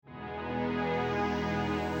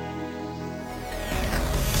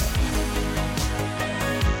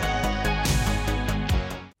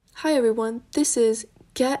Hi everyone, this is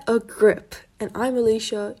Get a Grip, and I'm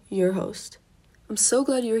Alisha, your host. I'm so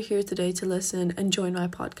glad you're here today to listen and join my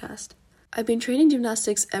podcast. I've been training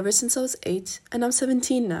gymnastics ever since I was 8, and I'm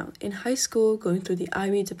 17 now, in high school going through the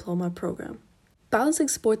IB diploma program. Balancing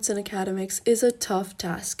sports and academics is a tough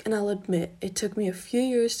task, and I'll admit it took me a few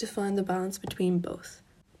years to find the balance between both.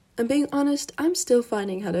 And being honest, I'm still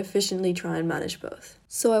finding how to efficiently try and manage both.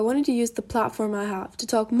 So I wanted to use the platform I have to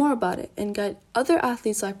talk more about it and guide other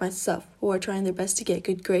athletes like myself who are trying their best to get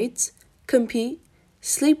good grades, compete,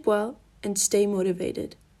 sleep well, and stay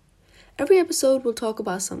motivated. Every episode will talk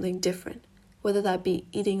about something different, whether that be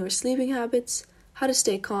eating or sleeping habits, how to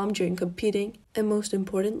stay calm during competing, and most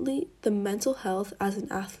importantly, the mental health as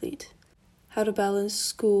an athlete. How to balance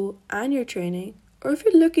school and your training, or if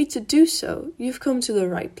you're lucky to do so, you've come to the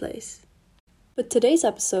right place. But today's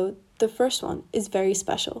episode, the first one, is very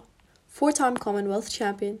special. 4-time Commonwealth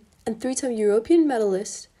champion and 3-time European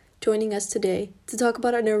medalist, joining us today to talk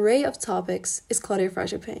about an array of topics is Claudia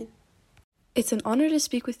Fragapane. It's an honor to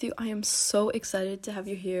speak with you. I am so excited to have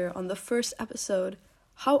you here on the first episode.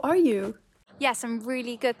 How are you? Yes, I'm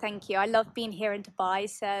really good, thank you. I love being here in Dubai,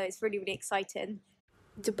 so it's really, really exciting.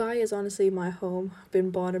 Dubai is honestly my home. I've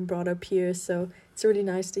been born and brought up here, so it's really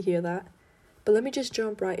nice to hear that. But let me just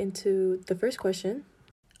jump right into the first question.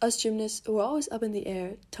 Us gymnasts who are always up in the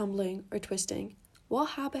air, tumbling or twisting, what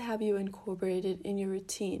habit have you incorporated in your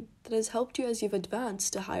routine that has helped you as you've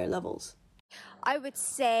advanced to higher levels? I would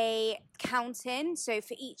say counting. So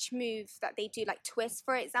for each move that they do, like twist,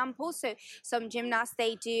 for example. So some gymnasts,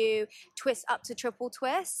 they do twist up to triple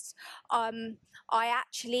twist. I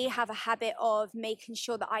actually have a habit of making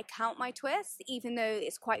sure that I count my twists, even though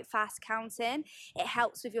it's quite fast counting. It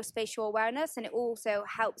helps with your spatial awareness, and it also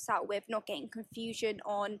helps out with not getting confusion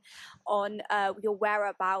on your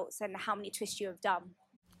whereabouts and how many twists you have done.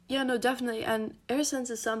 Yeah, no, definitely. And air sense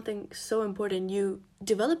is something so important. You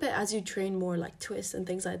develop it as you train more, like twists and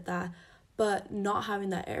things like that. But not having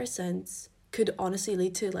that air sense could honestly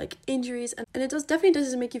lead to like injuries. And it definitely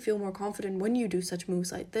doesn't make you feel more confident when you do such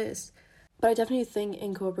moves like this. But I definitely think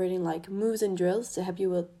incorporating like moves and drills to help you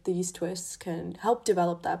with these twists can help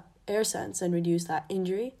develop that air sense and reduce that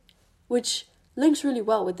injury, which links really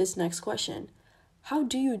well with this next question. How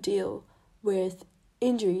do you deal with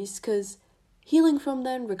injuries? Because healing from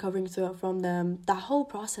them, recovering from them, that whole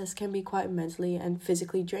process can be quite mentally and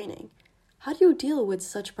physically draining. How do you deal with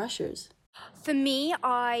such pressures? For me,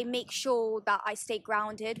 I make sure that I stay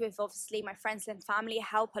grounded with obviously my friends and family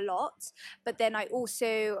help a lot. But then I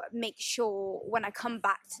also make sure when I come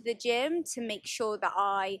back to the gym to make sure that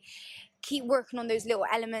I keep working on those little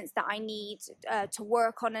elements that I need to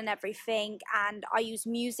work on and everything. And I use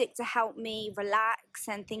music to help me relax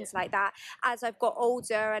and things like that. As I've got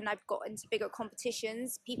older and I've got into bigger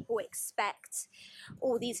competitions, people expect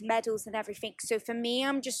all these medals and everything. So for me,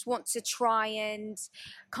 I'm just want to try and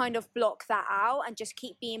kind of block that out and just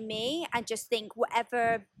keep being me and just think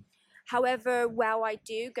however well I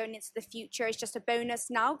do going into the future is just a bonus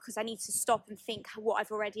now, because I need to stop and think what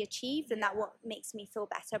I've already achieved, and that what makes me feel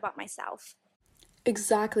better about myself.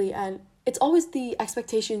 Exactly, and it's always the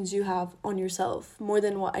expectations you have on yourself more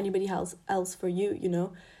than what anybody else for you, you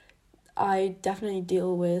know? I definitely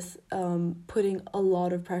deal with putting a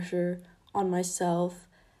lot of pressure on myself,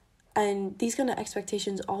 and these kind of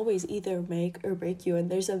expectations always either make or break you, and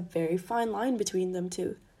there's a very fine line between them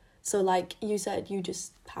too. So like you said, you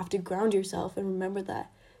just have to ground yourself and remember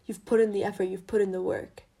that you've put in the effort, you've put in the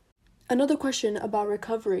work. Another question about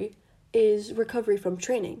recovery is recovery from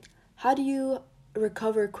training. How do you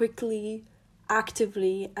recover quickly,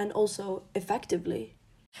 actively, and also effectively?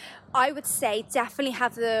 I would say definitely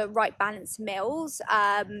have the right balanced meals.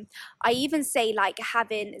 I even say like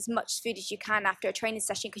having as much food as you can after a training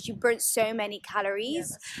session, because you burn so many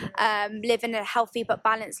calories. Living a healthy but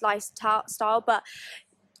balanced lifestyle, but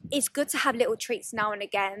it's good to have little treats now and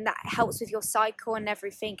again. That helps with your cycle and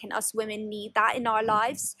everything, and us women need that in our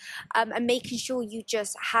lives. And making sure you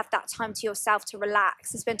just have that time to yourself to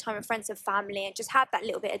relax and spend time with friends and family, and just have that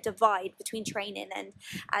little bit of divide between training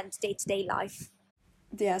and day-to-day life.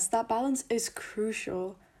 Yes, that balance is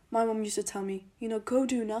crucial. My mom used to tell me, go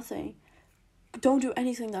do nothing. Don't do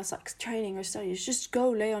anything that's like training or studies. Just go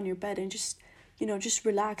lay on your bed and just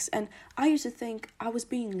relax. And I used to think I was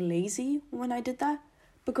being lazy when I did that.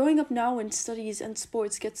 But growing up now when studies and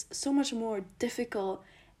sports gets so much more difficult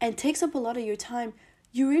and takes up a lot of your time,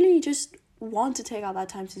 you really just want to take out that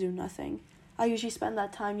time to do nothing. I usually spend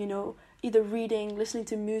that time, either reading, listening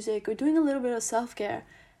to music, or doing a little bit of self-care.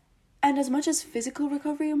 And as much as physical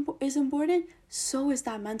recovery is important, so is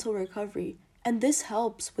that mental recovery. And this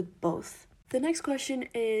helps with both. The next question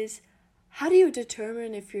is, how do you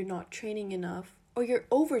determine if you're not training enough or you're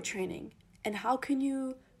overtraining? And how can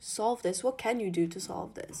you solve this? What can you do to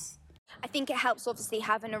solve this? I think it helps obviously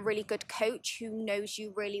having a really good coach who knows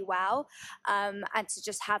you really well, and to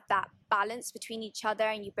just have that balance between each other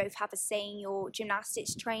and you both have a say in your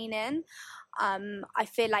gymnastics training. I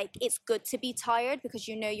feel like it's good to be tired because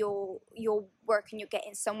you know you're working, you're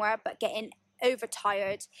getting somewhere, but getting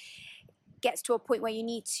overtired gets to a point where you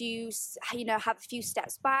need to, have a few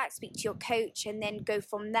steps back, speak to your coach, and then go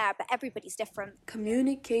from there. But everybody's different.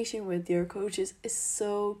 Communication with your coaches is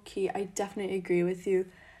so key. I definitely agree with you.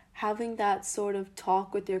 Having that sort of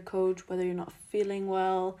talk with your coach, whether you're not feeling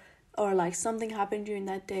well or like something happened during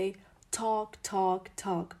that day, talk.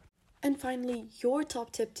 And finally, your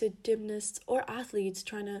top tip to gymnasts or athletes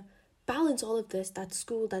trying to balance all of this, that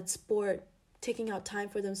school, that sport, taking out time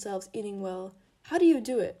for themselves, eating well. How do you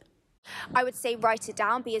do it? I would say write it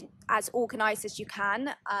down, be as organized as you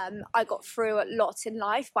can. I got through a lot in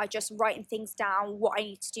life by just writing things down, what I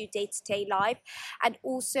need to do day to day life, and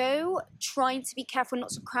also trying to be careful not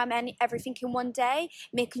to cram everything in one day,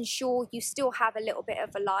 making sure you still have a little bit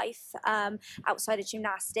of a life outside of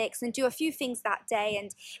gymnastics, and do a few things that day. And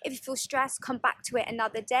if you feel stressed, come back to it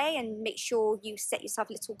another day and make sure you set yourself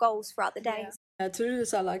little goals throughout the days. Yeah, to do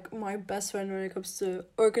this, I like my best friend when it comes to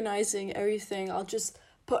organizing everything. I'll just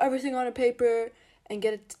put everything on a paper and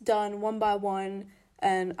get it done one by one,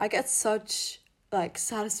 and I get such like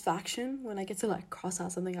satisfaction when I get to like cross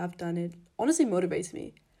out something I've done. It honestly motivates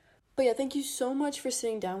me. But yeah, thank you so much for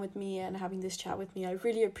sitting down with me and having this chat with me. I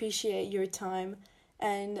really appreciate your time,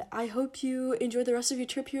 and I hope you enjoy the rest of your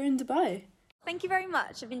trip here in Dubai. Thank you very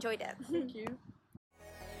much. I've enjoyed it. Thank you.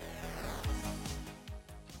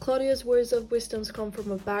 Claudia's words of wisdom come from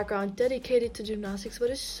a background dedicated to gymnastics, but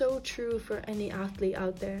is so true for any athlete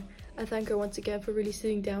out there. I thank her once again for really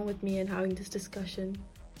sitting down with me and having this discussion.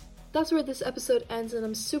 That's where this episode ends, and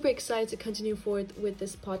I'm super excited to continue forward with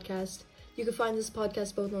this podcast. You can find this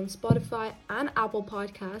podcast both on Spotify and Apple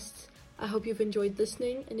Podcasts. I hope you've enjoyed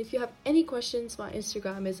listening, and if you have any questions, my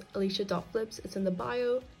Instagram is alisha.flips. It's in the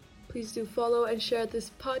bio. Please do follow and share this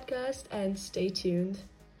podcast, and stay tuned.